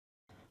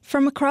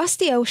From across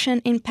the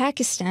ocean in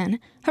Pakistan,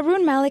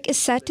 Haroon Malik is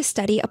set to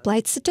study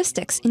applied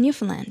statistics in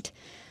Newfoundland.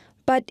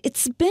 But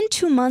it's been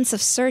 2 months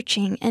of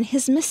searching, and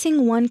he's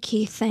missing one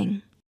key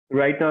thing.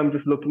 Right now, I'm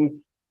just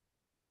looking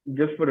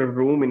just for a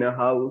room in a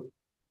house.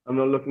 I'm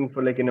not looking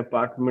for like an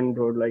apartment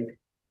or like,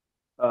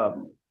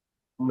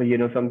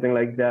 something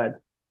like that.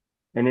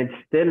 And it's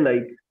still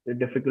like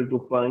difficult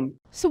to find.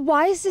 So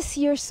why is this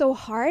year so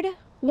hard?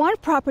 One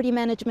property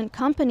management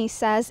company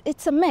says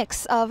it's a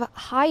mix of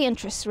high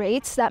interest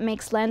rates that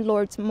makes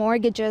landlords'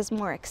 mortgages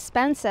more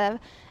expensive,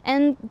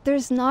 and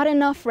there's not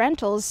enough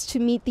rentals to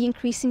meet the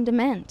increasing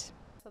demand.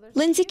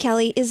 Lindsay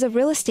Kelly is a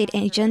real estate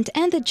agent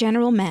and the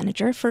general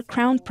manager for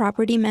Crown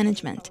Property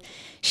Management.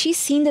 She's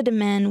seen the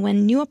demand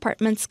when new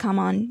apartments come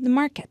on the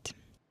market.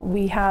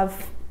 We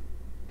have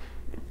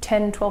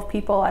 10, 12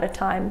 people at a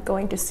time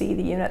going to see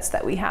the units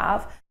that we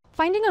have.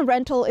 Finding a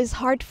rental is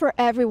hard for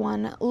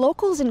everyone,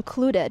 locals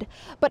included,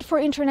 but for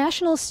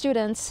international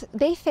students,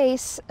 they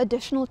face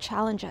additional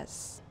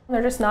challenges.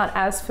 They're just not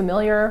as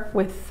familiar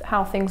with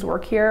how things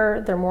work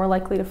here. They're more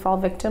likely to fall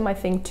victim, I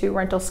think, to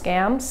rental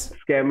scams.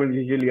 Scammers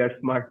usually are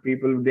smart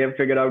people. They've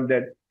figured out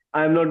that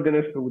I'm not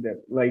going to sue them.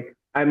 Like,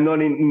 I'm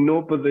not in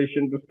no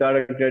position to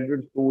start a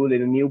graduate school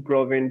in a new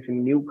province, in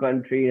a new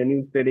country, in a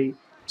new city.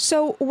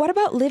 So what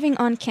about living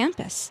on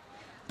campus?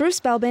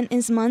 Bruce Belbin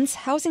is MUN's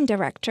housing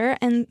director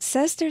and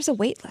says there's a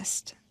wait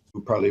list.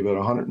 Probably about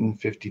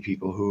 150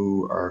 people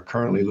who are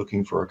currently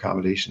looking for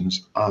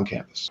accommodations on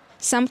campus.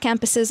 Some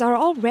campuses are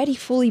already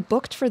fully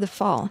booked for the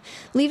fall,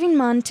 leaving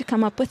MUN to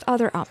come up with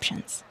other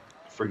options.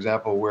 For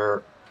example,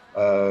 where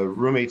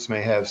roommates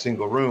may have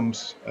single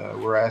rooms,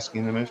 we're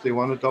asking them if they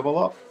want to double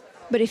up.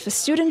 But if a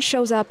student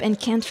shows up and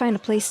can't find a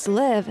place to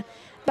live,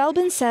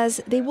 Belbin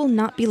says they will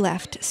not be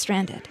left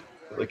stranded.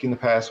 Like in the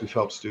past, we've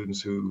helped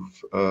students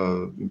who've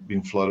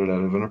been flooded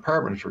out of an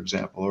apartment, for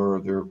example,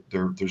 or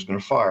there's been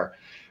a fire.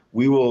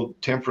 We will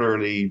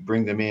temporarily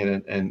bring them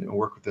in and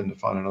work with them to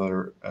find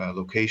another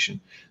location.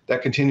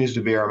 That continues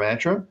to be our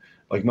mantra.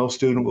 Like, no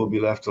student will be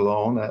left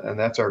alone, and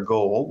that's our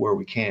goal where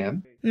we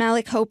can.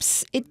 Malik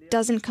hopes it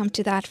doesn't come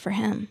to that for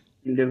him.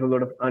 There's a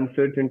lot of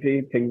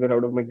uncertainty. Things are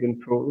out of my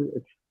control.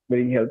 It's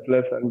very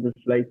helpless. I'm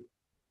just like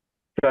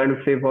trying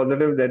to stay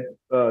positive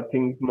that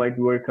things might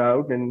work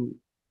out and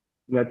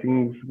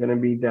nothing's going to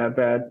be that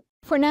bad.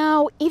 For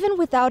now, even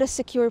without a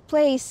secure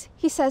place,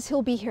 he says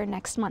he'll be here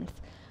next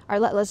month.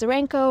 Arlette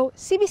Lazarenko,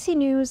 CBC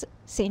News,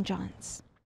 St. John's.